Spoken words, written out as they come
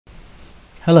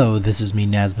Hello, this is me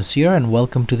Nazmus here, and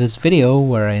welcome to this video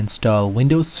where I install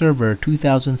Windows Server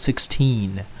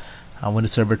 2016.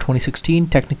 Windows Server 2016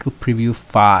 Technical Preview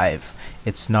 5.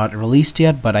 It's not released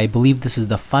yet, but I believe this is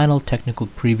the final technical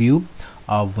preview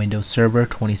of Windows Server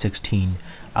 2016.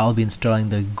 I'll be installing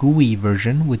the GUI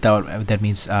version without, that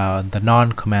means the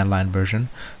non-command line version,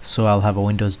 so I'll have a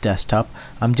Windows desktop.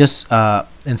 I'm just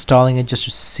installing it just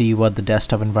to see what the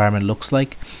desktop environment looks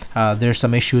like. There's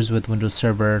some issues with Windows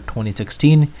Server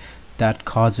 2016 that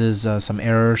causes some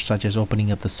errors, such as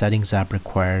opening up the settings app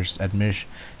requires admission.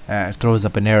 Throws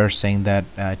up an error saying that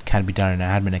it can't be done in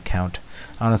an admin account.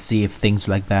 I want to see if things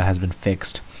like that has been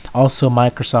fixed. Also,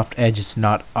 Microsoft Edge is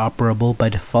not operable by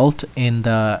default in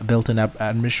the built-in app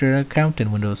administrator account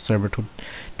in Windows Server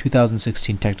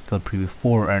 2016 Technical Preview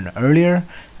 4 and earlier.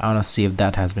 I want to see if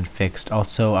that has been fixed.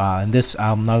 Also, in this,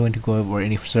 I'm not going to go over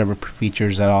any server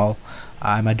features at all.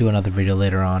 I might do another video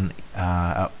later on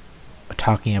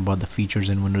talking about the features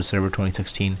in Windows Server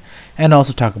 2016, and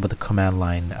also talk about the command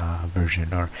line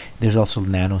version, or there's also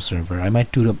Nano Server. I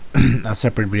might do a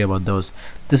separate video about those.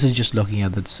 This is just looking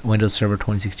at the Windows Server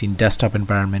 2016 desktop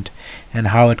environment and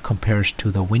how it compares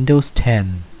to the Windows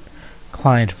 10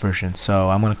 client version. So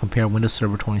I'm going to compare Windows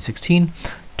Server 2016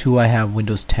 to I have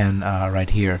Windows 10 right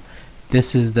here.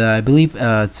 This is the, I believe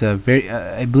I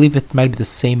believe it might be the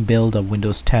same build of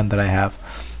Windows 10 that I have.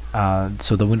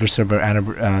 So the Windows Server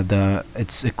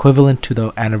it's equivalent to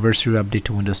the anniversary update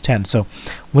to Windows 10. So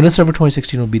Windows Server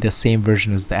 2016 will be the same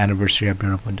version as the anniversary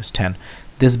update of Windows 10.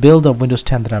 This build of Windows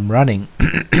 10 that I'm running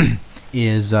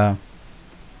is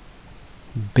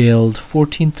build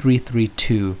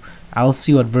 14332. I'll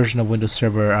see what version of Windows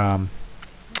Server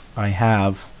I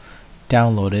have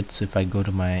downloaded. So if I go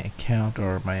to my account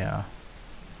or my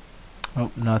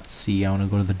not C, I want to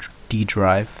go to the D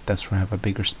drive. That's where I have a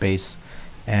bigger space.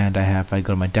 And if I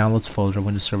go to my downloads folder,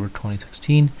 Windows Server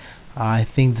 2016, I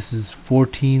think this is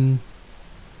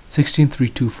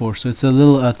 1616324. So it's a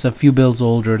little, it's a few builds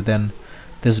older than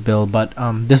this build, but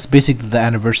this is basically the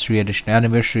anniversary edition,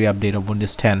 anniversary update of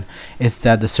Windows 10. It's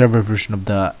the server version of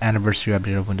the anniversary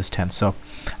update of Windows 10. So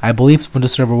I believe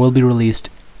Windows Server will be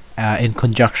released in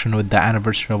conjunction with the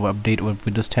anniversary of update of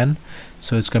Windows 10.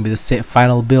 So it's going to be the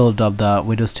final build of the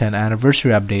Windows 10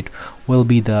 anniversary update will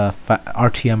be the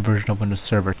RTM version of Windows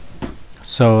Server.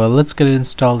 So let's get it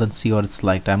installed and see what it's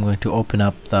like. I'm going to open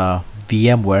up the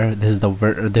VMware. This is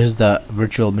the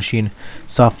virtual machine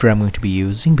software I'm going to be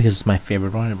using because it's my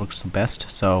favorite one. It works the best.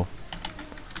 So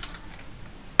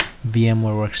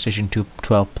VMware Workstation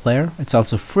 212 player. It's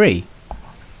also free.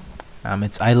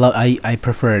 I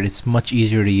prefer it. It's much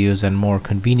easier to use and more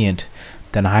convenient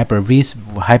than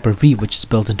Hyper-V, which is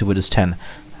built into Windows 10.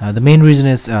 The main reason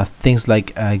is things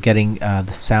like getting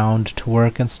the sound to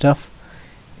work and stuff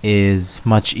is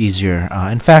much easier.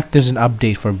 In fact, there's an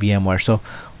update for VMware. So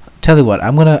tell you what,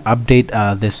 I'm gonna update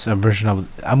this version of.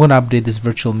 I'm gonna update this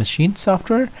virtual machine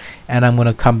software, and I'm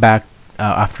gonna come back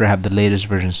after I have the latest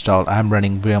version installed. I'm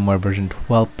running VMware version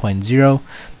 12.0.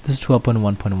 This is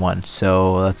 12.1.1.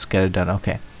 So let's get it done.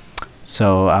 Okay.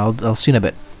 So I'll see you in a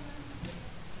bit.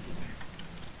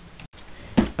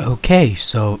 Okay,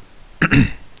 so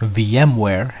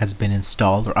VMware has been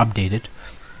installed or updated.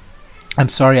 I'm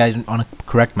sorry, I didn't want to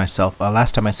correct myself.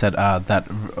 Last time I said that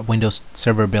Windows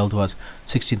Server build was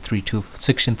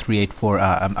 16384.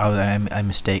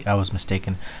 I was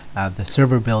mistaken. The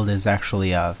server build is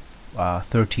actually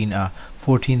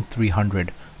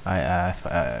 14300. I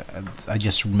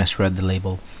just misread the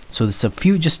label. So there's a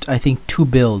few, just I think 2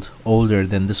 build older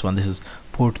than this one. This is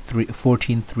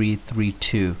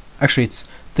 14332. Actually, it's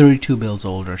 32 builds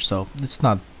older, so it's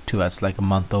not too bad. It's like a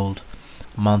month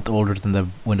older than the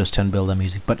Windows 10 build I'm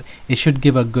using, but it should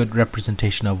give a good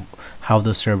representation of how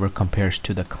the server compares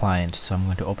to the client. So I'm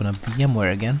going to open up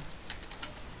VMware again.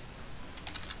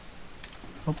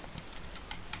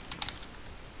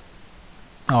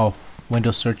 Oh,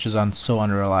 Windows search is so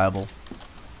unreliable.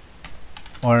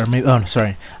 Or maybe, oh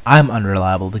sorry, I'm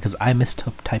unreliable because I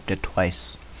mistyped it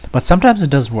twice. But sometimes it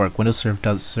does work. Windows Server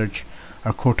does search,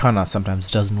 or Cortana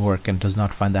sometimes doesn't work and does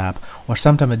not find the app, or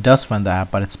sometimes it does find the app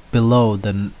but it's below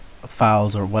the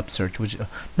files or web search, which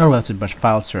not web search but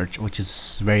file search, which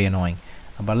is very annoying.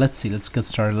 But let's see, let's get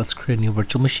started. Let's create a new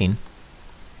virtual machine.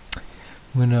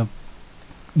 I'm gonna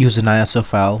use an ISO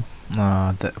file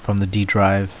from the D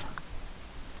drive.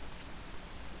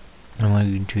 I'm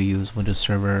going to use Windows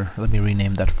Server. Let me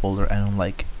rename that folder. I don't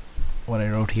like what I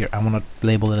wrote here. I want to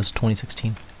label it as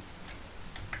 2016.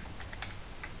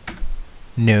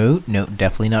 No,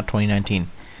 definitely not 2019.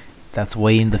 That's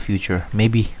way in the future.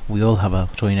 Maybe we all have a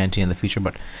 2019 in the future,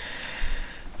 but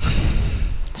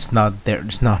it's not there.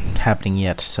 It's not happening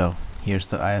yet. So Here's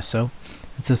the ISO.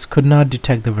 It says could not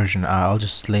detect the version. I'll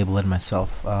just label it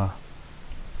myself.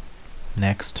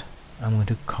 Next, I'm going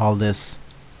to call this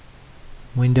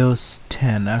Windows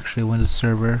 10. Actually, Windows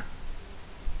Server.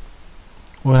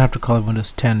 We'll have to call it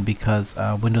Windows 10 because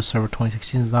Windows Server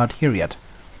 2016 is not here yet.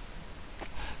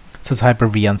 It says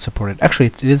Hyper-V unsupported. Actually,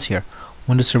 it is here.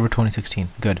 Windows Server 2016.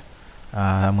 Good.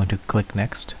 I'm going to click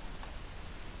Next.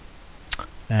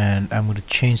 And I'm going to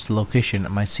change the location.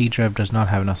 My C drive does not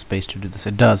have enough space to do this.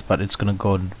 It does, but it's going to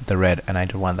go in the red, and I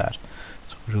don't want that.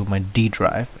 So I'm going to do my D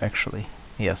drive, actually.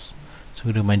 Yes. So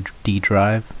I'm going to do my D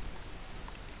drive.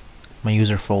 My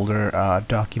user folder,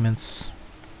 documents,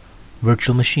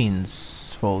 virtual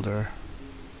machines folder.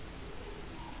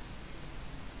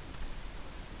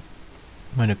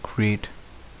 I'm going to create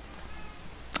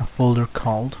a folder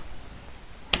called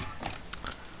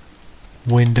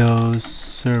Windows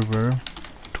Server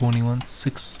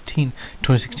 2016,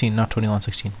 not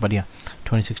 2116, but yeah,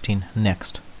 2016.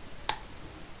 Next,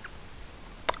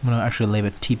 I'm going to actually label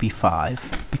it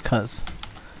TP5 because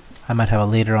I might have a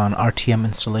later on RTM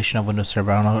installation of Windows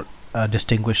Server. I don't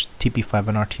distinguish TP5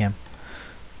 and RTM.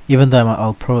 Even though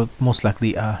I'll most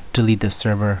likely delete this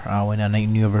server when a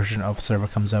new version of server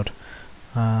comes out.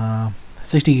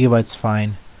 60 gigabytes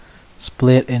fine.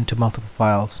 Split into multiple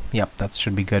files. Yep, that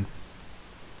should be good.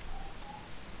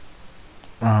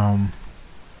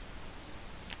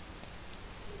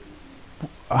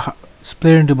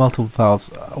 Split into multiple files.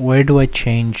 Where do I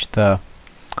change the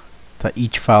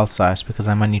each file size? Because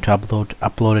I might need to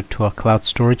upload it to a cloud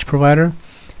storage provider,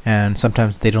 and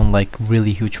sometimes they don't like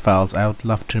really huge files. I would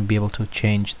love to be able to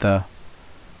change the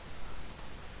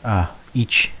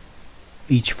each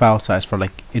file size for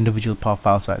like individual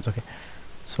file size. Okay,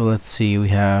 so let's see, we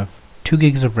have 2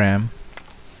 gigs of RAM.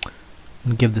 I'm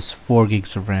gonna give this 4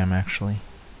 gigs of RAM actually.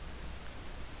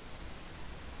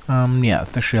 Yeah,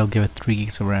 actually I'll give it 3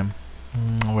 gigs of RAM.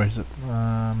 Where is it?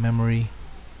 Memory.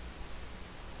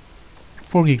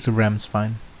 4 gigs of RAM is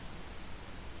fine.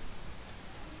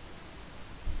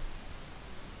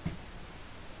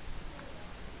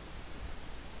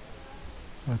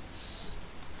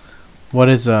 What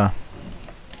is 4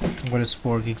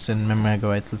 gigs in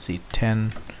megabytes? Let's see,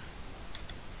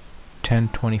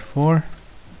 1024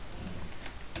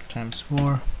 times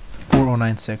 4,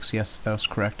 4096. Yes, that was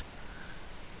correct.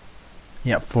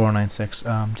 Yep, 4096.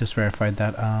 Just verified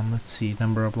that. Let's see,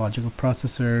 number of logical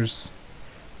processors.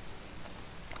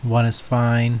 1 is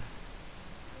fine.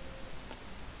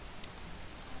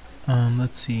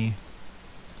 Let's see.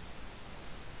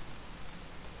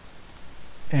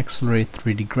 Accelerate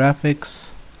 3D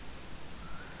graphics.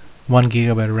 1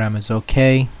 gigabyte RAM is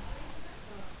okay.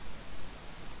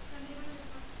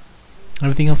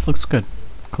 Everything else looks good.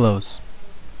 Close.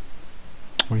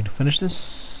 We're going to finish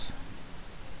this,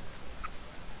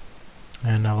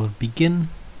 and I will begin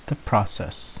the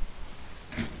process.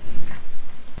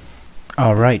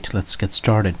 Alright, let's get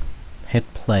started.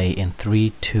 Hit play in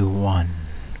 3, 2, 1,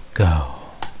 go.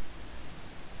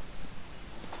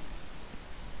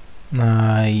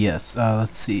 Yes,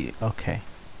 let's see, okay.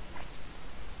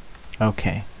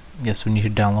 Okay, yes, we need to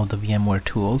download the VMware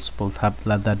tools. We'll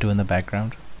let that do in the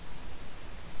background.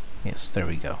 Yes, there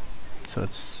we go. So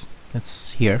it's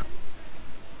here.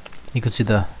 You can see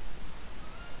the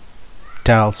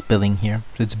tile spilling here.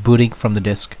 So it's booting from the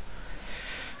disk.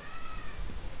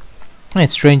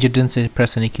 It's strange it didn't say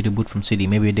press any key to boot from CD.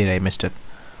 Maybe it did, I missed it.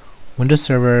 Windows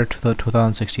Server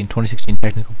 2016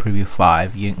 Technical Preview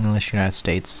 5, English United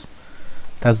States.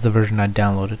 That's the version I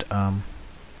downloaded.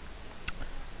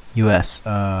 US,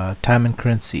 time and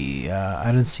currency.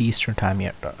 I didn't see Eastern time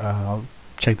yet. I'll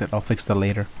check that. I'll fix that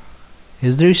later.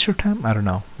 Is there Eastern time? I don't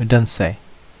know. It doesn't say.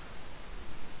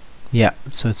 Yeah,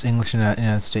 so it's English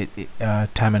United States,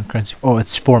 time and currency. Oh,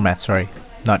 it's format, sorry.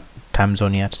 Not time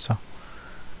zone yet, so.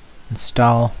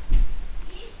 Install.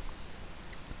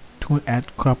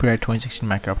 Add copyright 2016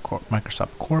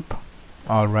 Microsoft Corp.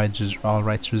 All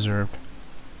rights reserved.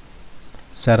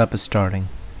 Setup is starting.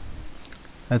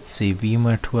 Let's see,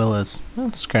 VMware Twill is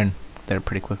it's getting there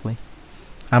pretty quickly.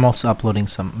 I'm also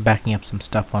backing up some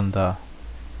stuff on the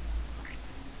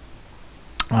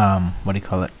what do you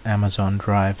call it, Amazon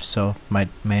Drive, so my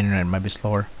internet might be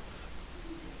slower.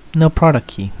 No product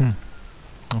key.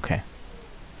 Okay.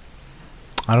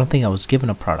 I don't think I was given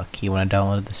a product key when I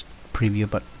downloaded this preview,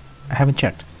 but I haven't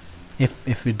checked.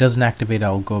 If it doesn't activate,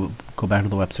 I'll go back to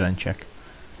the website and check.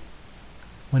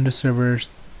 Windows Server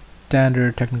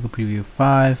Standard Technical Preview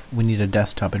 5. We need a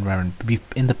desktop environment.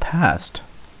 In the past,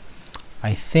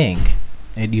 I think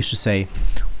it used to say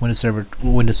Windows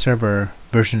Server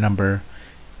version number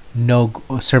no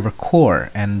server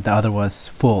core, and the other was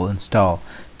full install.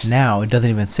 Now it doesn't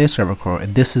even say server core.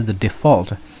 This is the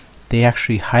default. They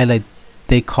actually highlight,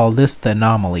 they call this the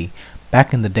anomaly.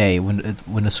 Back in the day when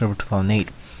Windows Server 2008,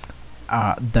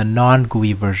 the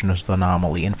non-GUI version was the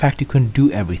anomaly. In fact, you couldn't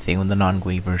do everything with the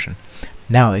non-GUI version.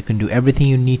 Now it can do everything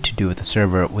you need to do with the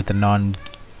server with the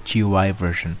non-GUI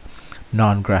version,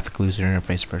 non-graphical user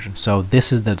interface version. So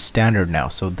this is the standard now.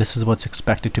 So this is what's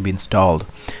expected to be installed.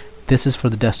 This is for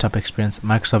the desktop experience.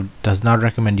 Microsoft does not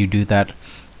recommend you do that.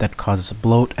 That causes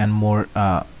bloat and more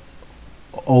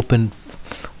open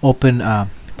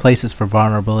places for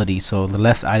vulnerability. So the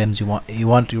less items you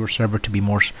want your server to be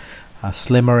more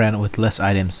slimmer and with less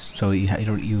items. So you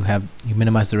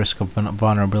minimize the risk of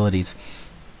vulnerabilities.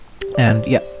 And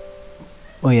yeah,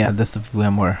 oh yeah, that's the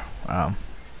VMware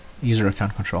user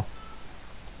account control.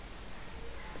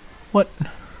 What?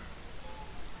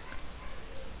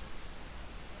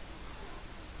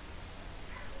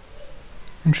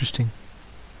 Interesting.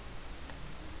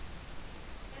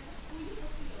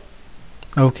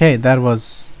 Okay, that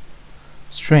was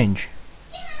strange.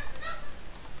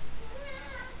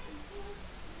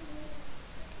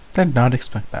 Did not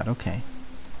expect that. Okay.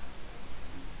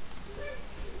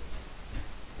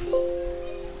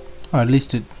 Or at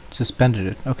least it suspended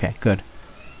it. Okay, good.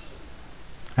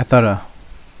 I thought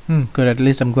good, at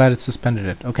least I'm glad it suspended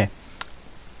it. Okay.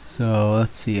 So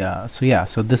let's see,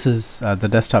 so this is the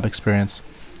desktop experience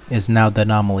is now the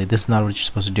anomaly. This is not what you're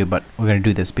supposed to do, but we're going to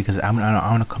do this because I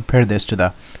want to compare this to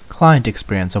the client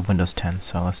experience of Windows 10.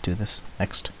 So let's do this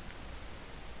next.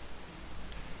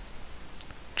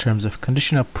 Terms of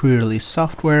condition of pre-release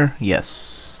software,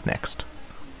 yes, next.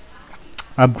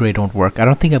 Upgrade won't work. I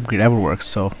don't think upgrade ever works,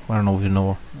 so I don't know if you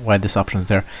know why this option is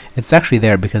there. It's actually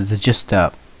there because it's just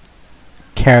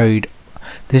carried.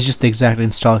 This is just the exact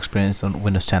install experience on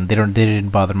Windows 10. They didn't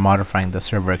bother modifying the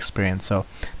server experience, so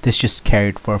this just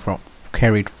carried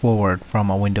forward from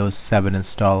a Windows 7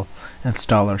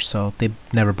 installer. So they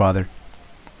never bothered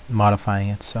modifying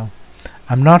it. So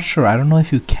I'm not sure. I don't know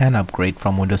if you can upgrade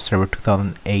from Windows Server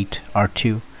 2008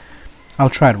 R2. I'll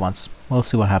try it once. We'll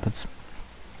see what happens.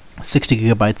 60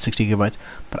 gigabytes,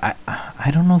 but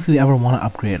I don't know if you ever want to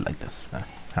upgrade it like this.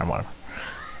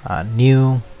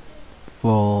 New,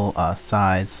 full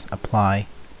size, apply.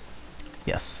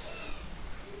 Yes,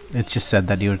 it just said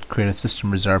that you would create a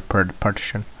system reserved per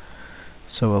partition.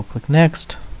 So we'll click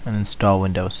next and install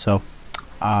Windows. So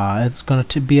it's going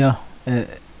to be a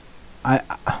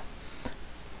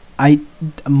I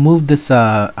moved this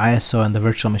ISO and the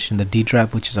virtual machine, the D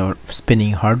drive, which is our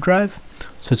spinning hard drive.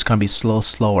 So it's going to be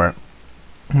slower.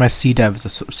 My C drive is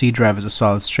a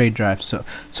solid state drive. So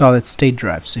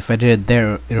if I did it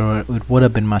there, it would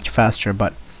have been much faster.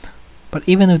 But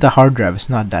even with the hard drive, it's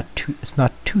not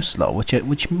too slow, which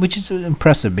is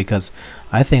impressive because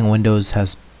I think Windows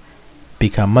has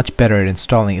become much better at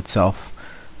installing itself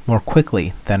more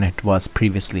quickly than it was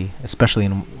previously, especially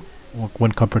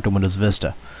when compared to Windows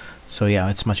Vista. So yeah,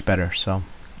 it's much better. So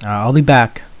I'll be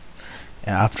back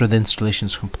after the installation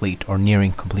is complete or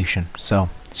nearing completion. So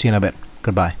see you in a bit.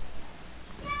 Goodbye.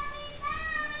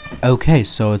 Okay,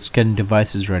 so it's getting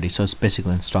devices ready. So it's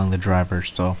basically installing the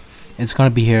drivers. So it's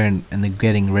going to be here in the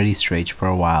getting ready stage for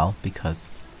a while because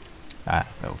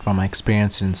from my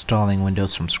experience in installing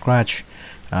Windows from scratch,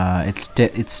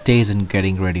 it stays in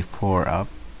getting ready for a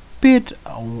bit.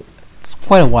 It's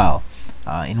quite a while.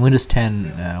 In Windows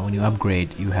 10, when you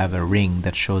upgrade, you have a ring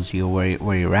that shows you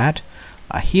where you're at.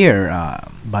 Here,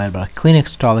 but clean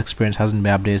install experience hasn't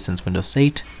been updated since Windows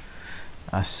 8,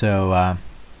 so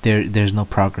there's no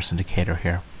progress indicator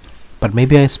here. But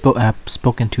maybe I have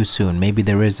spoken too soon. Maybe it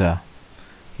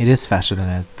is faster than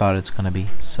I thought it's gonna be.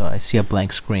 So I see a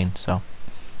blank screen. So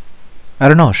I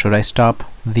don't know. Should I stop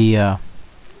the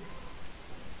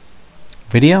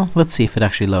video? Let's see if it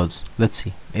actually loads. Let's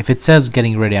see. If it says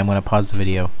getting ready, I'm gonna pause the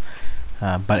video.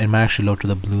 But it might actually load to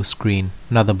the blue screen,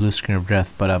 not the blue screen of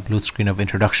death, but a blue screen of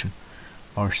introduction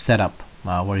or setup,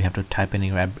 where you have to type in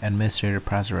your administrator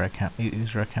browser account,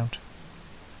 user account.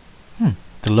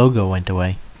 The logo went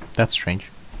away. That's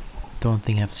strange. Don't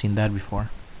think I've seen that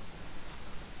before.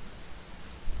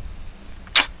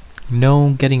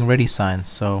 No getting ready signs,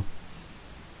 so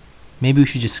maybe we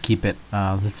should just keep it.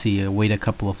 Let's see. Wait a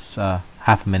couple of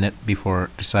half a minute before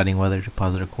deciding whether to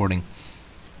pause the recording.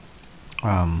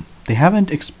 They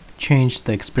haven't changed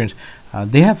the experience.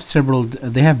 They have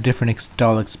different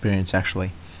install experience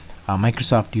actually.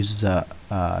 Microsoft uses a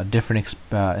different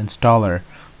installer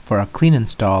for a clean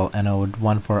install and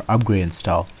one for upgrade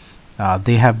install.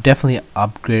 They have definitely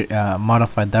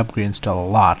modified the upgrade install a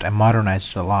lot and modernized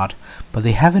it a lot, but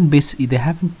they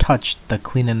haven't touched the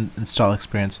clean install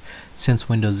experience since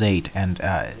Windows 8, and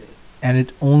and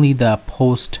it only the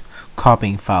post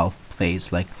copying file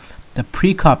phase, like the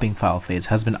pre-copying file phase,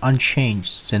 has been unchanged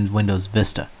since Windows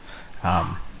Vista.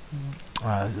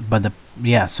 But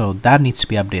so that needs to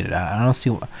be updated. I don't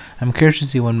see. I'm curious to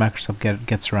see when Microsoft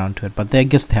gets around to it, but I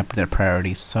guess they have their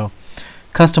priorities. So,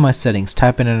 customize settings.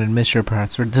 Type in an administrator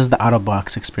password. This is the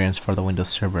out-of-box experience for the Windows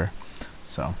Server.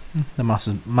 So the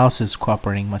mouse is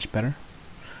cooperating much better.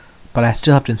 But I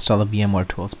still have to install the VMware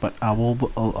tools. But I'll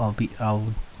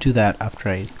do that after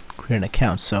I create an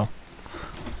account. So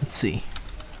let's see.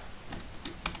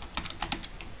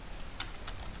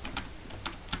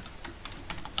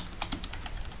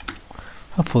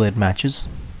 Hopefully it matches.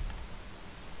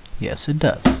 Yes, it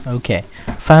does. Okay,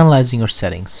 finalizing your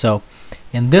settings. So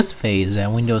in this phase,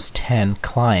 Windows 10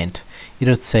 client, it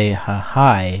would say,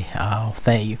 hi,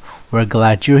 thank you. We're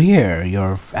glad you're here.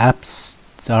 Your apps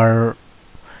are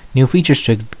new features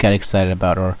to get excited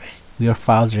about, or your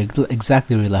files are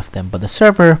exactly where you left them. But the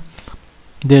server,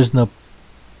 there's no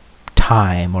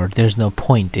time, or there's no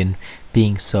point in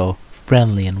being so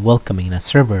friendly and welcoming in a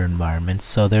server environment.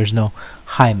 So there's no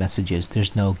hi messages,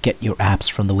 there's no get your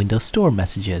apps from the Windows Store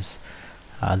messages,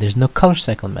 there's no color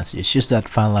cycle messages. It's just that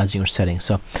finalizing your settings.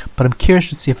 So, but I'm curious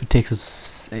to see if it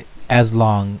takes as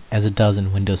long as it does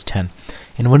in Windows 10.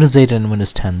 In Windows 8 and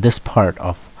Windows 10, this part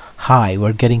of hi,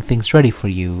 we're getting things ready for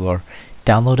you, or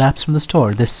download apps from the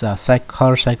store, this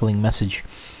color cycling message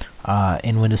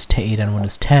in Windows 8 and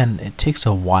Windows 10, it takes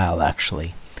a while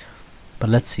actually. But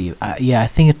let's see. Yeah, I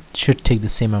think it should take the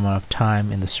same amount of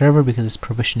time in the server because it's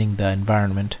provisioning the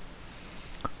environment.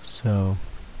 So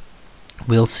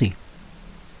we'll see.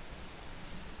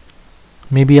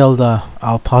 Maybe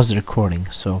I'll pause the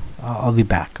recording. So I'll be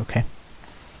back. Okay.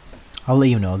 I'll let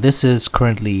you know. This is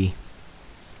currently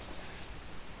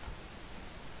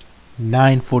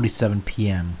 9:47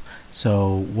 p.m.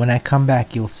 So when I come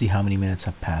back, you'll see how many minutes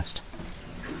have passed.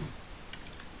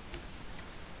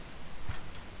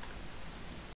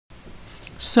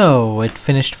 So it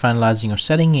finished finalizing your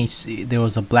setting. There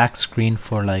was a black screen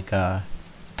for like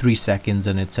 3 seconds,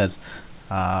 and it says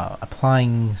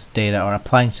applying data or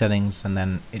applying settings, and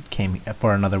then it came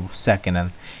for another second,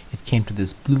 and it came to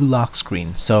this blue lock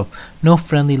screen. So no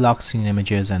friendly lock screen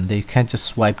images, and you can't just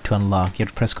swipe to unlock. You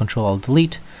have to press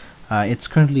Ctrl-Alt-Delete. It's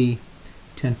currently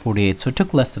 10:48, so it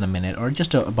took less than a minute, or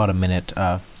just about a minute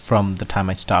from the time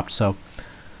I stopped. So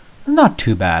not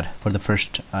too bad for the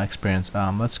first experience.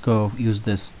 Let's go use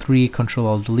this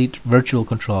Control-Alt-Delete virtual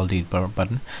Control-Alt-Delete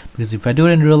button, because if I do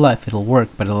it in real life, it'll work,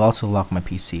 but it'll also lock my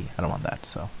PC. I don't want that,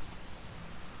 so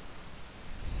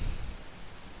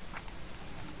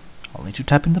I'll need to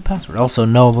type in the password. Also,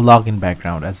 no login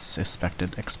background as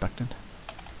expected.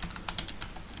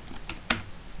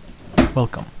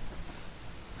 Welcome.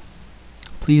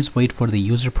 Please wait for the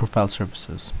user profile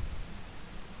services.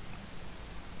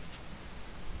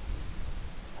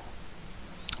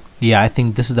 Yeah, I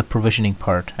think this is the provisioning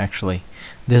part actually.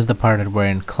 This is the part where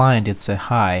in client it's a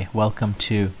hi, welcome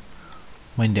to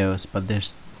Windows, but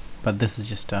this is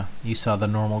just you saw the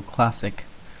normal classic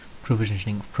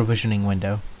provisioning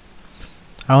window.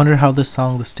 I wonder how this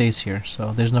stays here.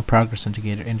 So there's no progress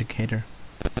indicator.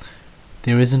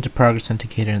 There isn't a progress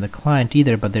indicator in the client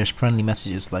either, but there's friendly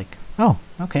messages like, oh,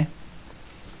 okay,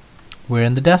 we're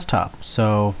in the desktop.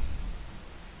 So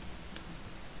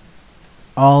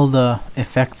all the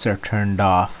effects are turned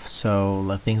off,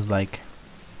 so things like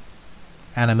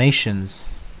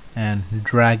animations and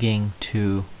dragging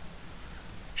to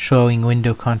showing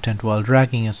window content while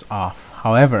dragging is off.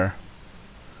 However,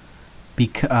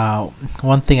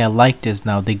 one thing I liked is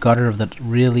now they got rid of that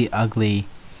really ugly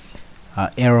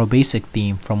Aero Basic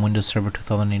theme from Windows Server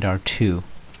 2008 R2,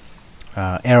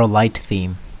 Aero Light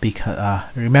theme.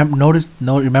 Because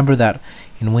remember that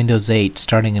in Windows 8,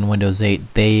 starting in Windows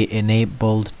 8, they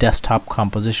enabled desktop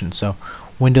composition. So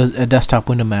desktop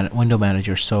window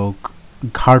manager. So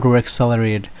hardware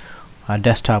accelerated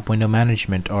desktop window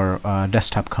management, or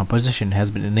desktop composition, has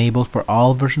been enabled for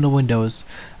all versions of Windows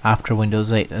after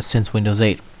Windows 8, since Windows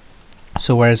 8.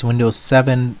 So whereas Windows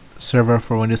 7 server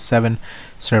for Windows 7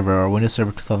 server, or Windows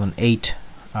Server 2008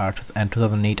 and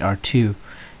 2008 R2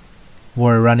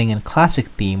 were running in classic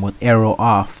theme with Aero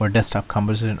off, or desktop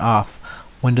composition off,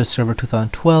 Windows Server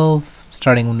 2012,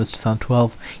 starting Windows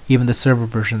 2012, even the server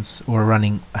versions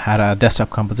had a desktop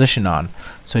composition on,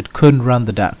 so it couldn't run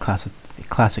the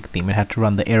classic theme. It had to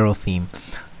run the Aero theme.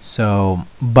 So,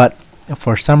 but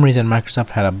for some reason,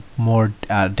 Microsoft had a more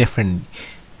different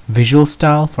visual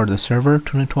style for the server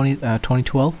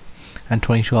 2012 and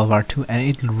 2012 R2, and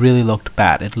it really looked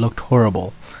bad. It looked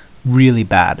horrible, really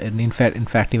bad. And in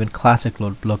fact, even classic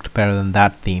looked better than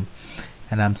that theme.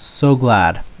 And I'm so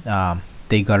glad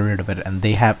they got rid of it, and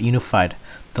they have unified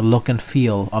the look and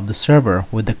feel of the server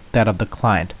with that of the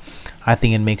client. I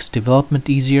think it makes development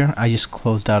easier. I just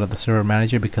closed out of the server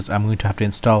manager because I'm going to have to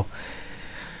install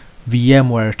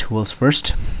VMware tools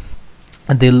first,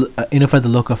 and they unify the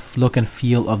look and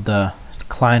feel of the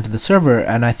client and the server,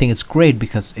 and I think it's great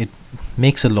because it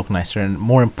makes it look nicer, and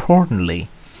more importantly,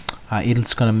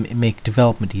 it's going to make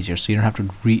development easier, so you don't have to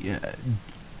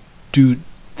do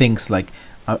things like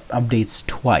updates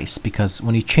twice, because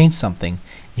when you change something,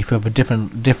 if you have a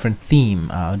different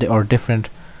theme or different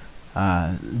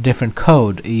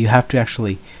code, you have to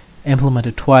actually implement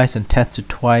it twice and test it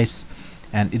twice,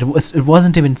 and it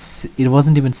wasn't even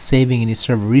saving any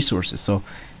server resources. So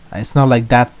it's not like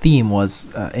that theme was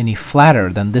any flatter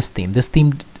than this theme.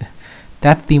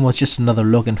 That theme was just another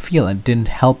look and feel, and didn't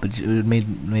help. It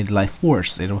made life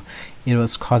worse. It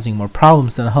was causing more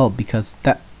problems than help, because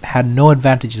that had no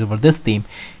advantages over this theme,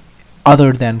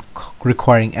 other than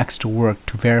requiring extra work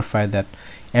to verify that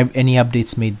any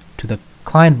updates made to the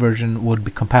client version would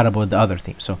be compatible with the other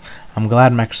theme. So I'm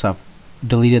glad Microsoft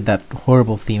deleted that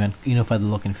horrible theme and unified the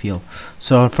look and feel.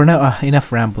 So for now,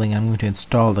 enough rambling. I'm going to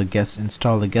install the guest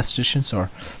editions,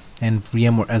 and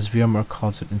VMware, as VMware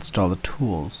calls it, install the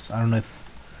tools. I don't know if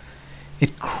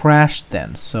it crashed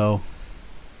then, so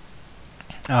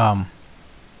I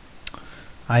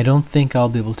don't think I'll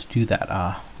be able to do that.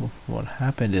 What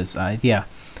happened is, yeah,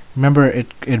 remember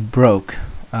it broke.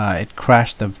 It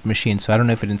crashed the machine, so I don't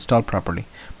know if it installed properly,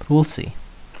 but we'll see.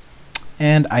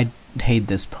 And I hate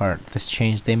this part, this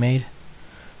change they made.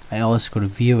 I always go to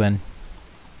view and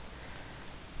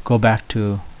go back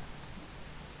to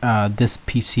this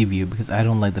PC view, because I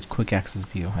don't like that quick access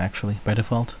view actually by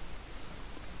default.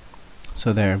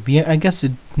 So there, I guess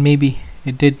maybe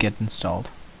it did get installed.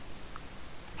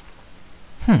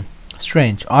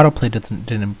 Strange. Autoplay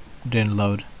didn't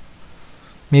load.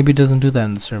 Maybe it doesn't do that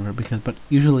in the server, but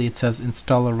usually it says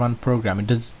install or run program.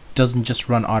 It doesn't just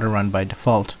run auto run by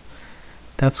default.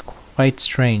 That's quite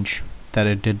strange that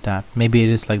it did that. Maybe it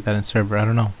is like that in server, I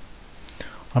don't know.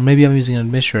 Or maybe I'm using an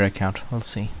administrator account. Let's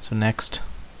see. So next,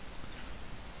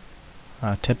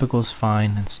 typical is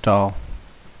fine. Install.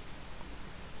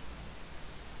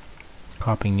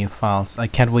 Copying new files. I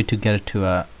can't wait to get it to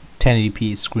a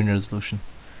 1080p screen resolution,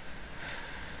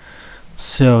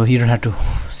 so you don't have to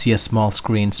see a small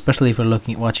screen, especially if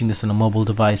you're watching this on a mobile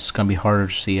device. It's gonna be harder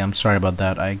to see. I'm sorry about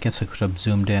that. I guess I could have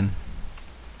zoomed in,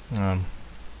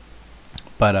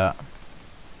 but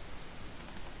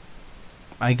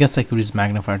I guess I could use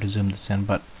magnifier to zoom this in,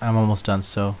 but I'm almost done,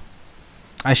 so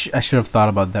I should have thought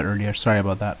about that earlier. Sorry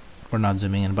about that for not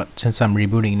zooming in, but since I'm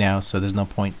rebooting now, so there's no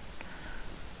point.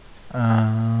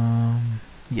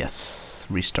 Yes,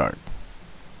 restart.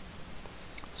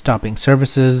 Stopping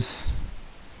services.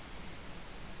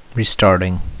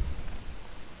 Restarting.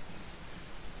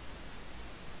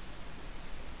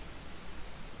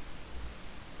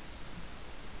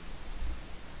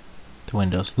 The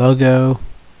Windows logo.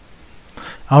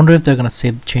 I wonder if they're gonna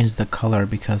change the color,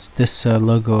 because this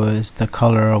logo is the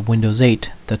color of Windows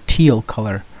 8, the teal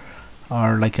color,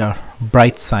 or like a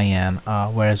bright cyan,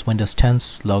 whereas Windows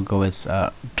 10's logo is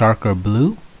darker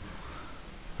blue,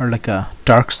 or like a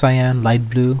dark cyan, light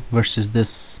blue, versus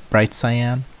this bright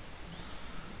cyan.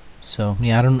 So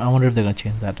yeah, I wonder if they're gonna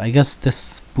change that. I guess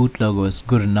this boot logo is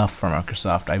good enough for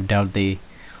Microsoft. I doubt they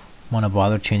want to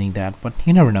bother changing that, but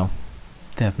you never know.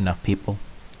 They have enough people.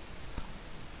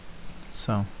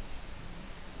 So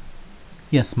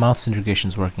yes, mouse integration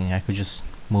is working. I could just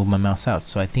move my mouse out,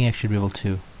 so I think I should be able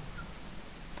to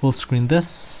full screen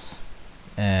this,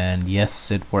 and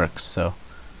yes, it works. So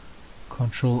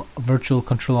virtual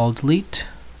control alt delete,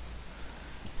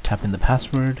 tap in the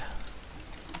password.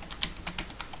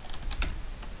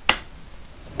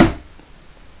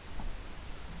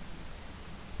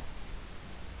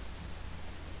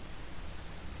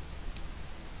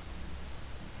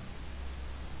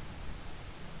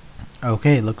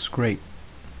 Okay, looks great.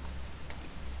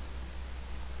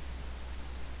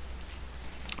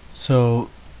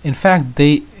 So in fact,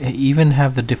 they even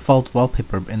have the default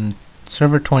wallpaper in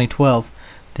Server 2012.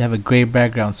 They have a gray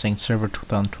background saying Server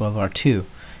 2012 R2.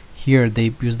 Here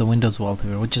they use the Windows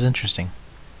wallpaper, which is interesting.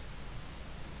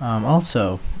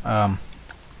 Also,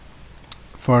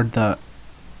 for the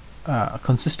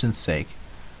consistency's sake,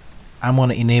 I'm going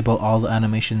to enable all the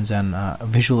animations and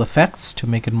visual effects to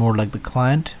make it more like the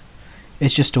client.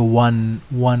 It's just a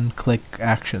one-click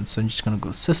action, so I'm just going to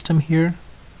go System here.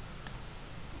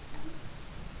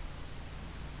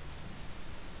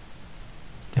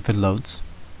 If it loads.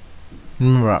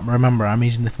 Remember, I'm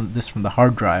using this from the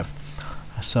hard drive,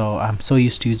 so I'm so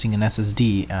used to using an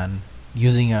SSD, and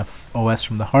using a OS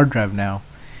from the hard drive now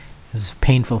is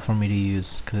painful for me to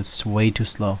use because it's way too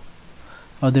slow.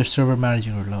 Oh, there's server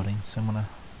manager loading, so I'm gonna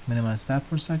minimize that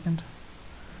for a second.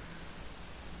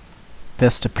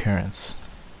 Best appearance.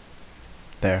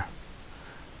 There.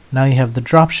 Now you have the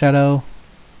drop shadow.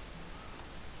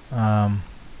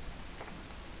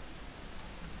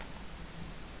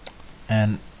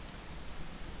 And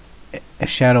a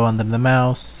shadow under the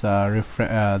mouse,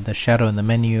 the shadow in the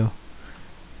menu,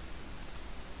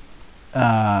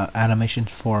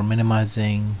 animations for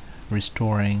minimizing,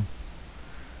 restoring.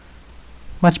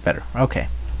 Much better. Okay,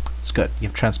 it's good. You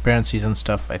have transparencies and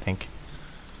stuff, I think.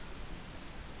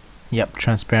 Yep,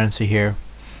 transparency here.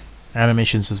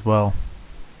 Animations as well.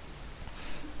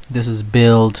 This is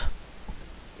build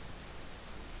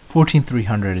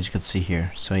 14300, as you can see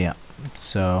here. So yeah,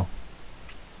 so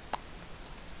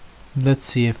let's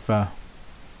see if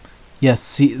yes,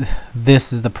 see,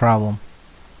 this is the problem.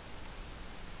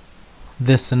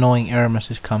 This annoying error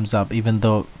message comes up even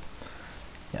though,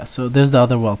 yeah, so there's the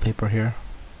other wallpaper here.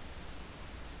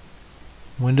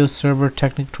 Windows Server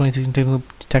Technical 2016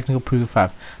 Technical Preview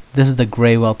 5. This is the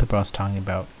gray wallpaper I was talking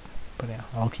about, but yeah,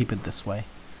 I'll keep it this way.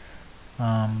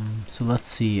 So let's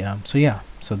see. So yeah,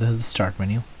 so this is the start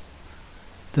menu.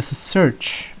 This is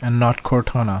search and not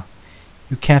Cortana.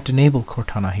 You can't enable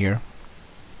Cortana here.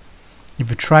 If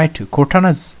you try to,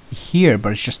 Cortana's here,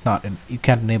 but it's just not. You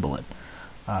can't enable it.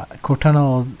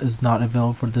 Cortana is not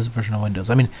available for this version of Windows.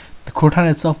 I mean, the Cortana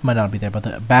itself might not be there, but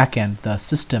the backend, the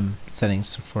system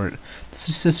settings for it, the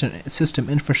system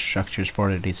infrastructures for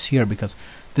it is here because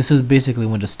this is basically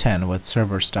Windows 10 with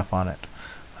server stuff on it.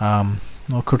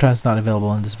 Well, Cortana is not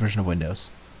available in this version of Windows.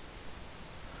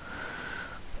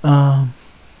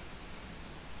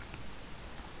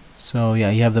 So yeah,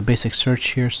 you have the basic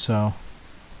search here. So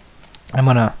I'm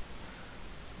gonna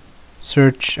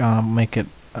search, make it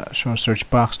show a search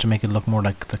box to make it look more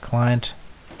like the client.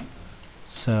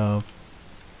 So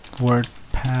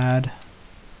WordPad,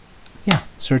 yeah,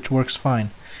 search works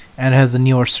fine, and it has the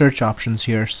newer search options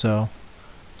here. So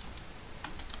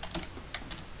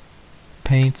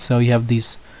Paint, so you have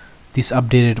these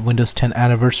updated Windows 10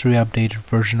 anniversary updated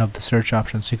version of the search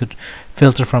options. So you could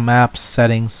filter from apps,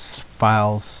 settings,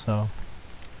 files. So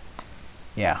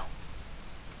yeah.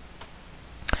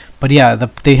 But yeah,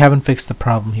 they haven't fixed the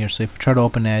problem here. So if you try to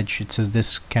open Edge, it says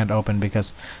this can't open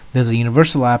because there's a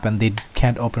universal app and they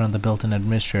can't open on the built-in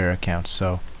administrator account.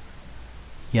 So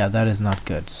yeah, that is not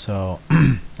good. So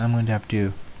I'm going to have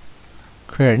to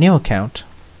create a new account.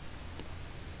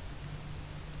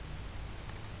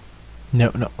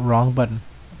 No, wrong button.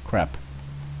 Crap.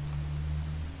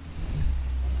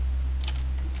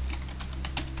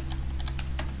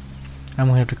 I'm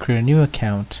going to have to create a new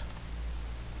account.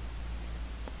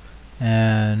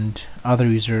 And other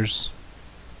users,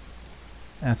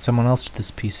 add someone else to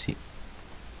this PC.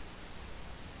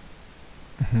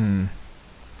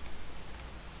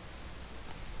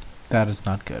 That is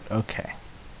not good. Okay.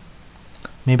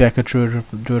 Maybe I could do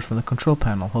it from the control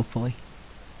panel, hopefully.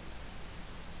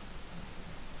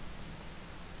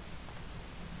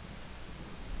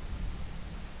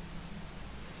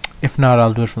 If not,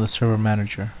 I'll do it from the server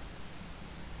manager.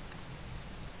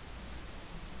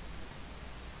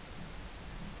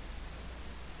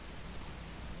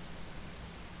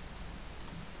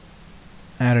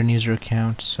 Add an user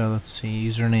account, so let's see,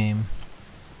 username.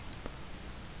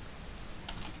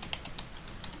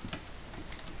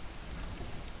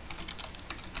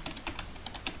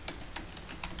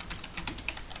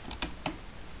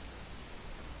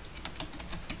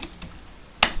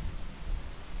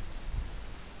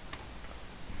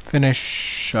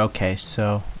 Finish. Okay,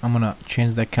 so I'm gonna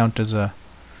change the account as a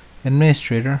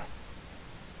administrator.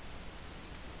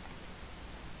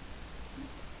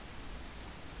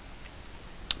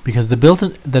 Because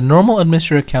the normal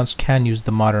administrator accounts can use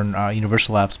the modern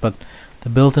universal apps, but the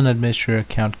built-in administrator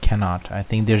account cannot. I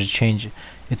think there's a change.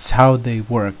 It's how they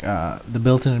work. The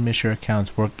built-in administrator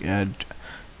accounts work. The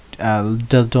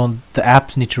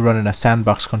apps need to run in a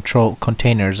sandbox control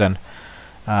containers, and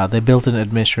the built-in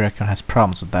administrator account has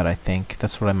problems with that. I think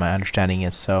that's what my understanding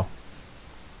is. So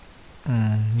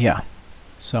yeah.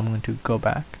 So I'm going to go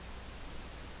back.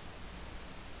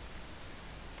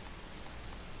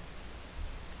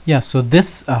 Yeah, so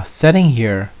this setting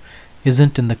here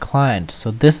isn't in the client, so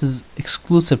this is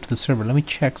exclusive to the server. Let me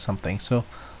check something. So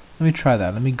let me try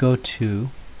that. Let me go to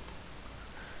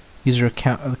user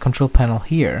account, control panel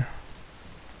here,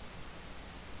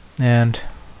 and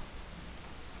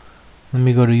let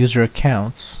me go to user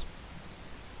accounts.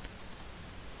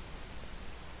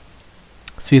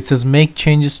 See, it says make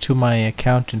changes to my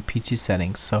account in PC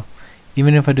settings. So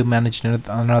Even if I do manage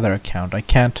another account, I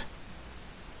can't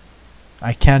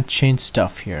change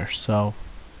stuff here. So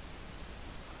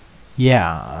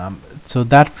yeah, so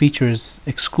that feature is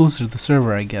exclusive to the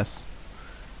server, I guess.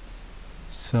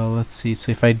 So let's see.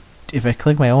 So if I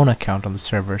click my own account on the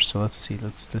server, so let's see.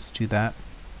 Let's do that.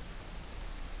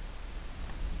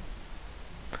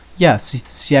 Yeah,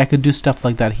 see, I could do stuff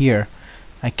like that here.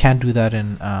 I can't do that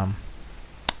in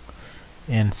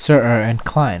server and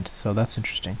client. So that's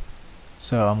interesting.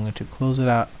 So I'm going to close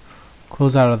out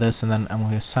of this, and then I'm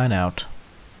going to sign out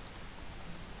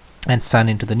and sign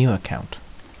into the new account.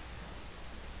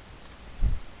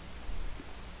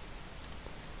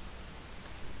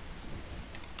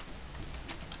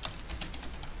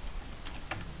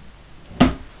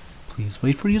 Please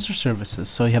wait for user services.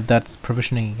 So you have that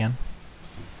provisioning again.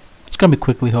 It's gonna be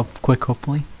quick,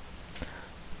 hopefully.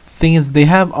 Thing is, they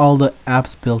have all the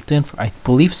apps built in. I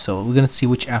believe so. We're gonna see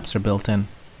which apps are built in.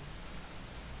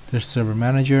 There's Server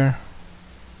Manager.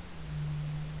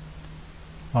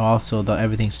 Oh, also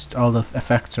all the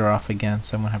effects are off again,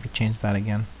 so I'm gonna have to change that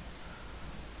again.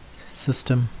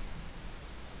 System.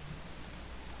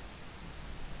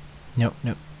 Nope.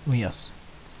 Oh, yes.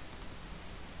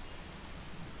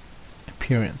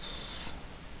 Appearance.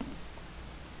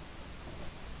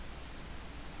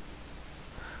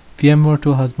 VMware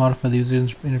tool has modified the user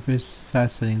interface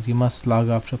size settings. You must log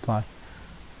off to apply.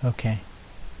 Okay.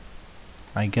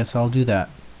 I guess I'll do that.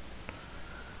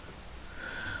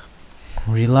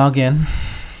 Relog in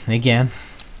again.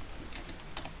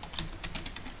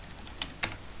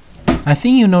 I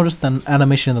think you noticed an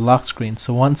animation in the lock screen.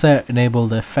 So once I enable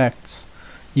the effects,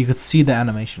 you could see the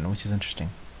animation, which is interesting.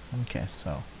 Okay,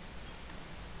 so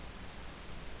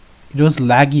it was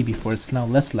laggy before. It's now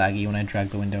less laggy when I drag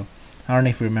the window. I don't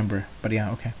know if you remember, but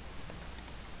yeah, okay.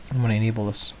 I'm going to enable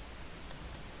this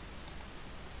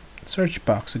search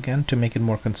box again to make it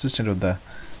more consistent with the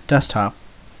desktop.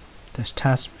 There's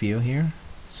task view here,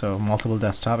 so multiple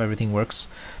desktop, everything works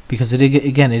because it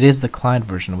is the client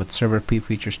version with server P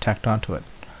features tacked onto it.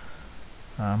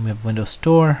 We have Windows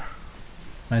Store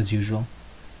as usual.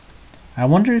 I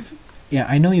wonder if, yeah,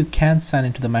 I know you can sign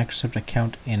into the Microsoft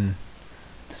account in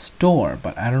the store,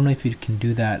 but I don't know if you can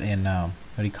do that in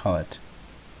what do you call it?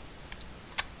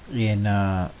 In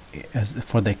as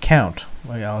for the account.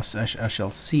 Well, I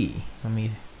shall see. Let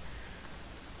me.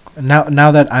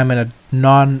 Now that I'm in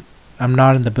I'm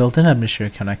not in the built-in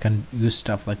administrator account, I can use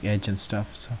stuff like Edge and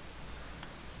stuff.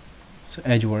 So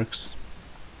Edge works.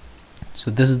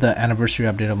 So this is the anniversary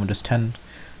update of Windows 10,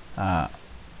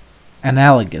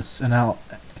 analogous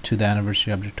to the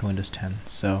anniversary update to Windows 10.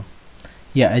 So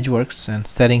yeah, Edge works, and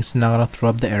settings not gonna throw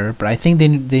up the error, but I think they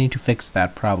need to fix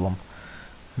that problem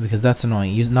because that's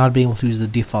annoying. Not being able to use the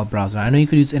default browser. I know you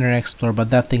could use Internet Explorer, but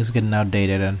that thing's getting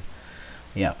outdated, and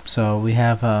yeah. So we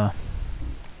have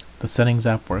the settings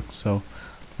app works. So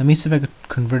let me see if I could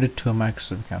convert it to a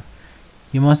Microsoft account.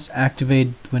 You must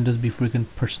activate Windows before you can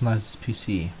personalize this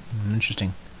PC.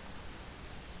 Interesting.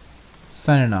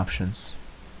 Sign-in options.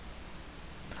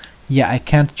 Yeah, I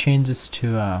can't change this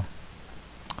to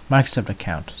Microsoft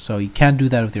account, so you can't do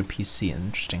that with your PC.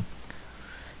 Interesting.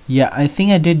 Yeah, I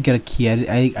think I did get a key.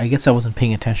 I guess I wasn't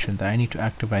paying attention there. I need to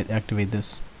activate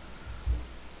this.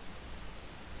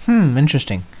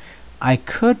 Interesting. I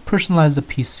could personalize the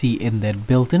PC in that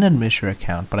built-in administrator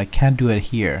account, but I can't do it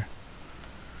here.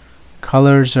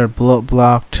 Colors are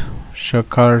blocked. Show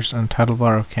colors on title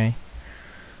bar. Okay.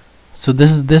 So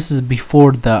this is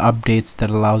before the updates that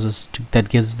allows us that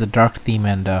gives the dark theme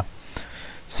and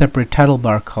separate title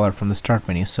bar color from the start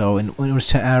menu. So when it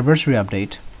was an anniversary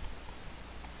update,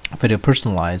 if I do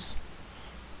personalize,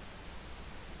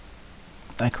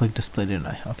 I click display, didn't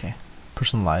I? Okay,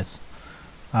 personalize.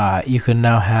 You can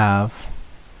now have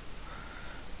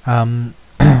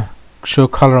show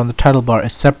color on the title bar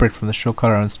is separate from the show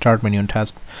color on start menu and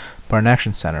task bar and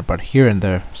action center. But here in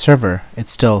the server,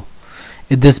 it's still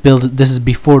this is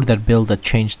before that build that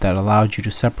changed that allowed you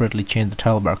to separately change the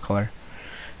title bar color.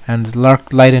 And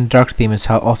light and dark theme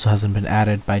also hasn't been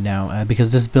added by now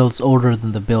because this build's older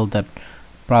than the build that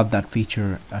brought that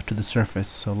feature to the surface.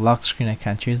 So lock screen, I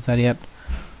can't change that yet.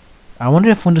 I wonder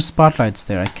if Windows Spotlight's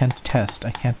there. I can't test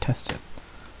it.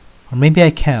 Or maybe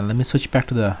I can. Let me switch back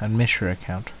to the administrator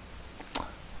account.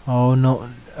 Oh no.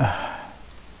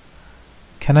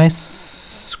 Can I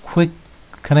switch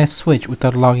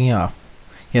without logging off?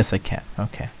 Yes, I can.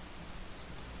 Okay.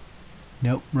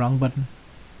 Nope, wrong button.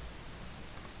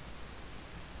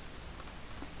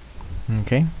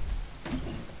 Okay.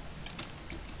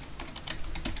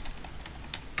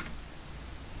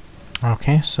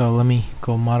 Okay, so let me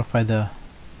go modify the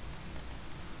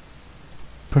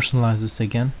personalize this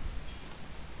again.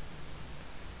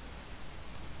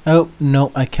 Oh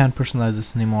no, I can't personalize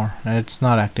this anymore. It's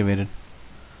not activated.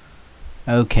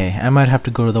 Okay, I might have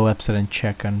to go to the website and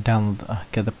check and download,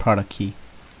 get the product key.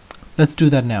 Let's do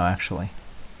that now, actually.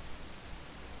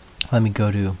 Let me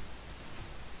go to...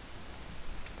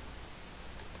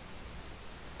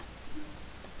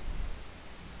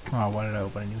 Oh, why did I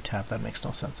open a new tab? That makes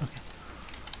no sense. Okay.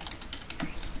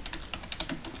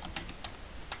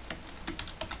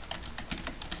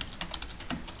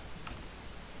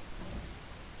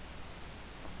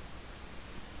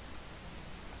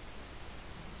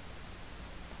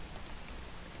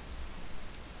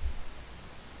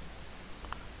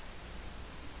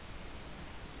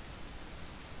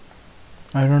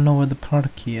 I don't know where the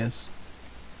product key is.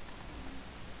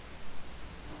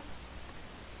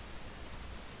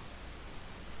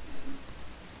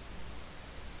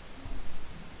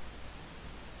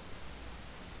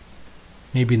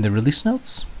 Maybe in the release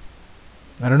notes?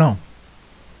 I don't know.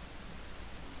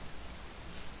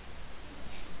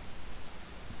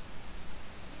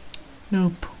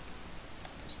 Nope.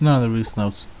 It's none of the release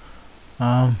notes.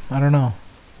 I don't know.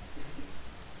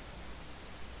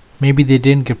 Maybe they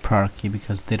didn't get product key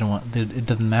because they don't want. It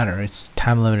doesn't matter. It's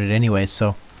time limited anyway.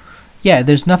 So, yeah,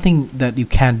 there's nothing that you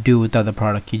can't do without the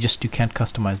product key. Just you can't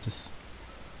customize this.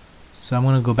 So I'm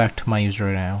gonna go back to my user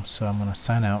right now. So I'm gonna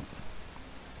sign out.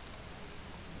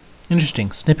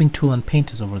 Interesting. Snipping tool and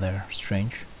paint is over there.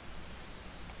 Strange.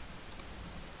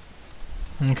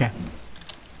 Okay.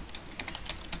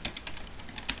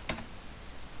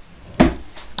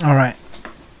 All right.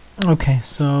 Okay.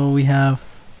 So we have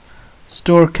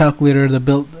store calculator. The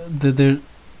build. The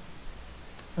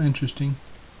interesting.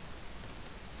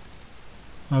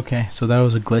 Okay. So that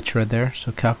was a glitch right there.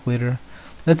 So calculator.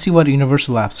 Let's see what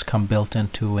universal apps come built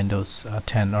into Windows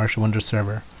 10 or Windows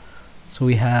Server. So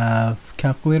we have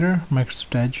calculator,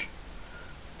 Microsoft Edge,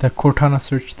 the Cortana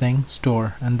search thing,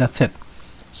 store, and that's it.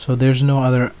 So there's no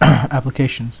other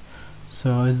applications.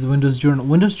 So is the Windows Journal.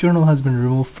 Windows Journal has been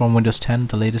removed from Windows 10,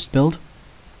 the latest build.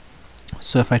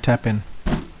 So if I type in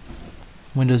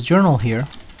Windows Journal here,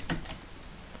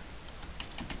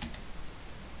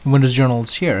 Windows Journal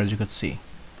is here, as you could see.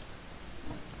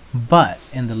 But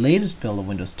in the latest build of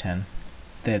Windows 10,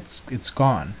 it's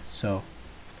gone. So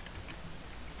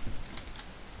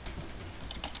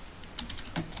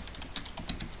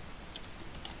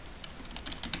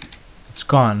it's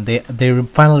gone. They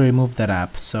finally removed that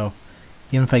app. So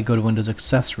even if I go to Windows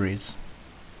Accessories,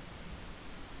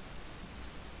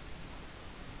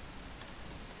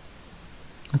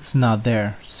 it's not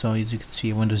there. So as you can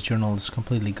see, Windows Journal is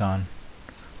completely gone.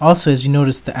 Also, as you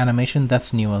notice, the animation,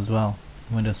 that's new as well.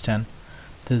 Windows 10.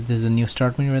 There's a new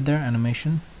start menu right there,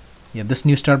 animation. Yeah, this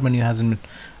new start menu hasn't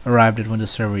arrived at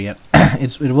Windows Server yet.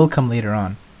 It will come later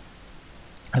on,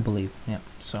 I believe. Yeah,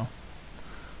 so.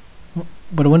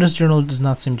 But Windows Journal does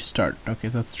not seem to start. Okay,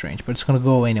 so that's strange. But it's going to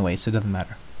go away anyway, so it doesn't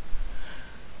matter.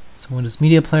 So Windows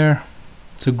Media Player.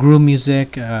 So Groove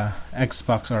Music,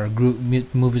 Xbox or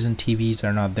Groove Movies and TVs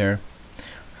are not there.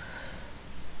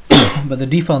 But the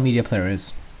default media player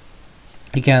is.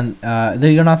 Again,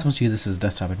 you're not supposed to use this as a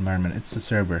desktop environment. It's a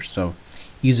server, so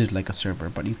use it like a server.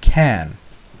 But you can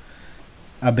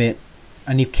a bit,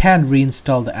 and you can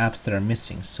reinstall the apps that are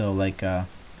missing. So like,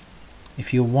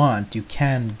 if you want, you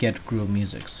can get Groove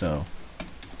Music. So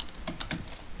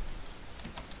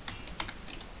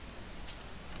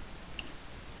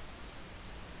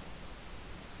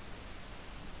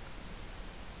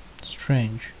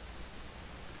strange.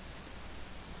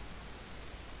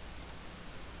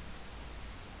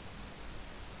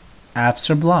 Apps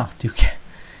are blocked.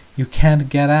 You can't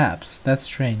get apps. That's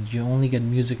strange. You only get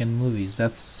music and movies.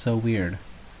 That's so weird.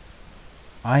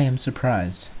 I am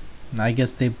surprised. I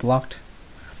guess they blocked.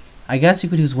 I guess you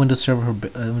could use Windows Server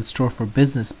for, Store for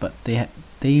Business, but they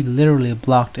literally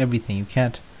blocked everything. You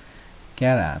can't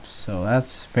get apps. So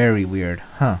that's very weird,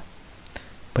 huh?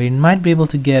 But you might be able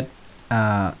to get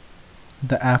the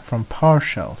app from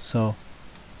PowerShell. So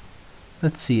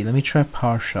let's see. Let me try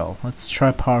PowerShell. Let's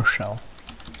try PowerShell.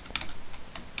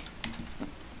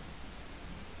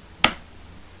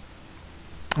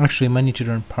 Actually, I might need to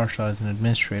learn PowerShell as an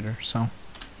administrator, so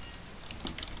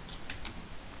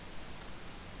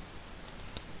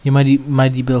you might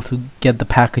be able to get the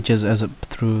packages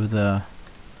through the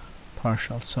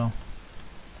PowerShell. So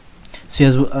see,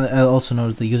 as I also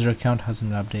noticed, the user account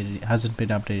hasn't been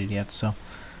updated yet. So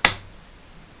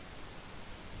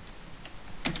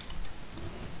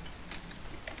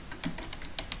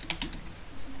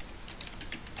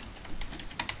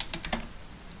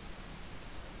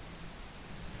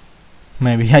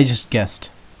maybe I just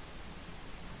guessed.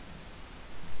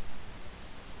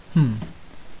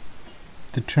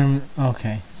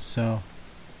 Okay, So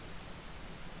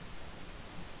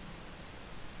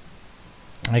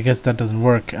I guess that doesn't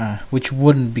work, which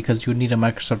wouldn't, because you would need a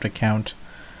Microsoft account.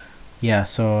 Yeah,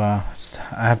 so I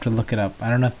have to look it up. I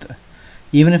don't know if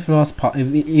even if it was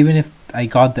even if I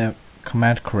got the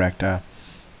command correct,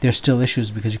 there's still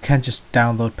issues because you can't just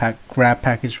download grab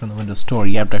package from the Windows Store.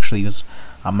 You have to actually use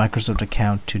a Microsoft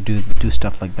account to do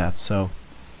stuff like that. So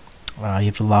you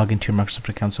have to log into your Microsoft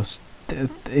account. So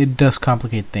it does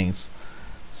complicate things.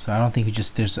 So I don't think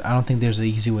I don't think there's an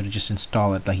easy way to just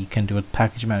install it like you can do with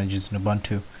package managers in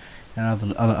Ubuntu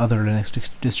and other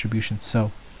Linux distributions.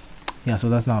 So yeah, so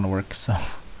that's not gonna work. So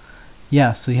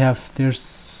yeah, so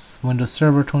there's Windows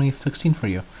Server 2016 for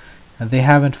you, and they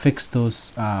haven't fixed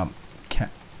those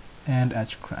and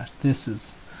Edge crash. This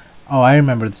is, oh, I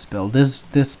remember this build.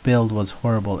 This build was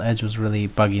horrible. Edge was really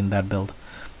buggy in that build.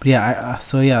 But yeah,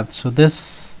 so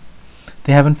this,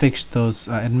 they haven't fixed those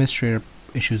administrator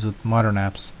issues with modern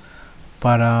apps.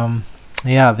 But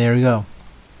yeah, there you go.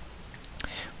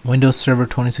 Windows Server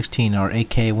 2016, or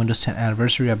aka Windows 10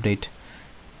 Anniversary Update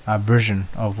version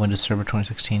of Windows Server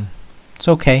 2016. It's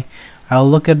okay. I'll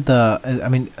look at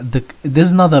this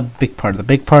is not the big part. The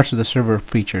big parts are the server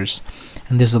features,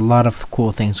 and there's a lot of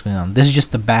cool things going on. This is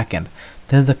just the back end.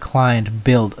 This is the client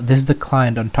build. This is the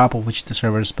client on top of which the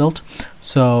server is built.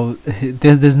 So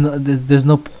there's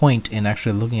no point in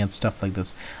actually looking at stuff like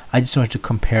this. I just wanted to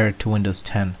compare it to Windows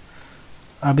 10.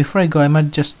 Before I go, I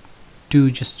might just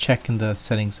check in the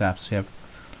settings app. So you have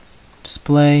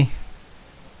display,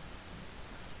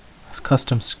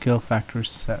 custom skill factors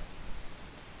set.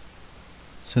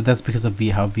 So that's because of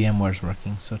how VMware is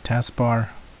working. So taskbar.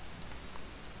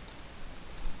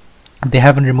 They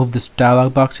haven't removed this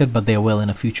dialog box yet, but they will in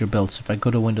a future build. So if I go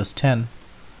to Windows 10,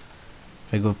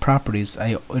 if I go to properties,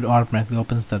 it automatically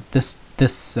opens this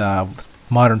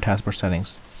modern taskbar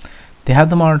settings. They have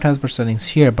the modern taskbar settings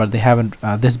here, but they haven't.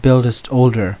 This build is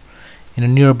older. In a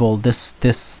newer build, this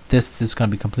is going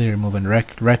to be completely removed. And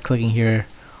right clicking here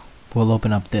will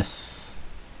open up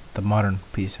the modern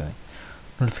PC setting.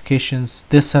 Notifications.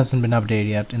 This hasn't been updated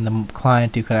yet. In the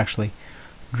client, you could actually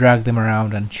drag them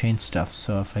around and change stuff.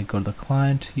 So if I go to the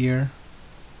client here,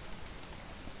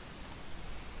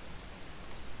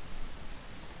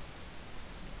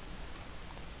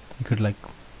 you could like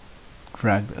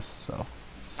drag this, so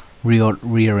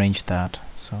rearrange that.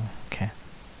 So okay,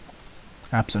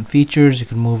 apps and features, you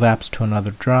can move apps to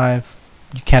another drive.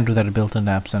 You can't do that in built-in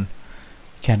apps, and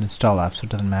you can't install apps, so it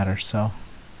doesn't matter. So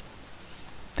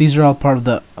these are all part of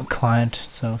the client.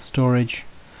 So storage,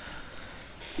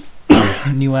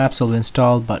 new apps will be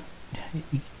installed, but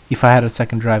if I had a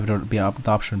second drive, it would be the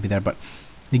option would be there. But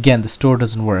again, the store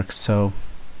doesn't work. So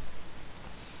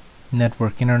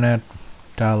network, internet,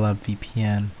 dial-up,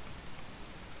 VPN,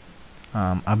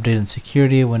 update and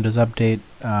security, Windows Update,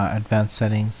 advanced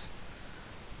settings.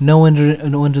 No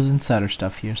Windows Insider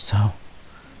stuff here. So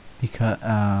because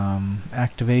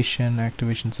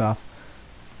activation's off.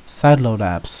 Sideload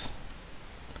apps,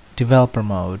 developer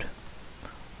mode,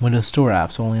 Windows Store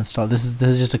apps only install. This is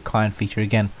just a client feature.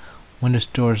 Again, Windows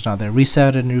Store is not there.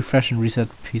 Reset and refresh and reset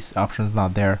piece option is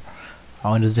not there.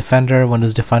 Windows Defender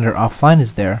offline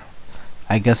is there.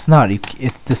 I guess not.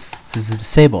 This is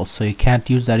disabled, so you can't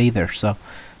use that either. So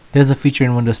there's a feature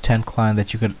in Windows 10 client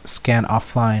that you could scan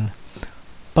offline,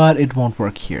 but it won't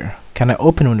work here. Can I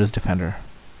open Windows Defender?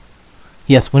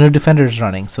 Yes, Windows Defender is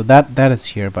running, so that is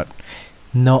here, but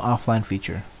no offline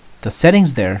feature. The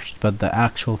settings there, but the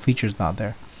actual feature is not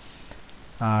there.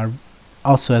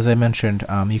 Also, as I mentioned,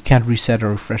 you can't reset or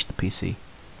refresh the PC.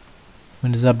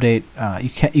 Windows Update,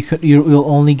 you'll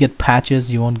only get patches.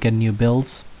 You won't get new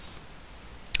builds.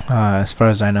 As far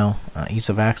as I know, ease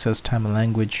of access, time and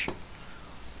language,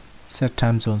 set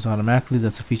time zones automatically.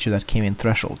 That's a feature that came in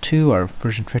Threshold 2 or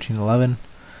version 15.11.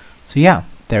 So yeah,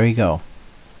 there you go.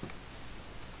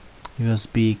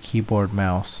 USB, keyboard,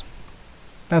 mouse.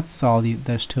 That's all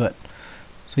there's to it.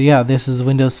 So yeah, this is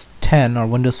Windows 10 or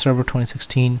Windows Server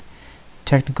 2016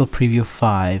 Technical Preview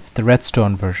 5, the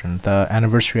Redstone version, the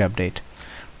anniversary update.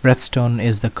 Redstone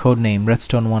is the code name.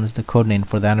 Redstone 1 is the code name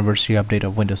for the anniversary update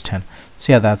of Windows 10.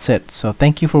 So yeah, that's it. So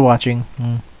thank you for watching.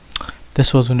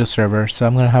 This was Windows Server. So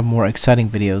I'm gonna have more exciting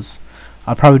videos.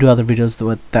 I'll probably do other videos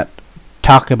that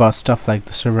talk about stuff like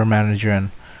the server manager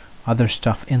and other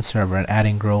stuff in server, and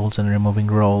adding roles and removing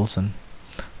roles and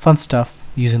fun stuff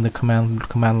using the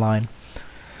command line.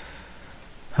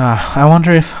 I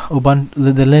wonder if Ubuntu,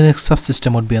 the Linux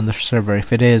subsystem would be on the server.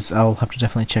 If it is, I'll have to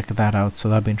definitely check that out. So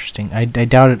that'd be interesting. I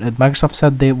doubt it. Microsoft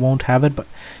said they won't have it, but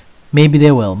maybe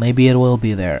they will. Maybe it will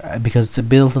be there because it's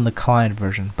built in the client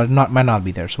version, but might not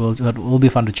be there. So it will be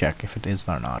fun to check if it is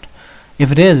or not.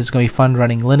 if it is, it's gonna be fun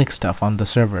running Linux stuff on the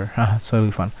server. So it'll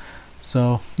be fun.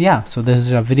 So yeah, so this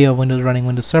is a video of Windows running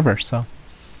Windows Server. So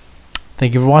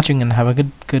thank you for watching and have a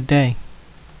good day.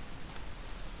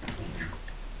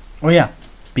 Oh yeah,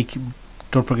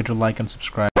 don't forget to like and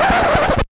subscribe.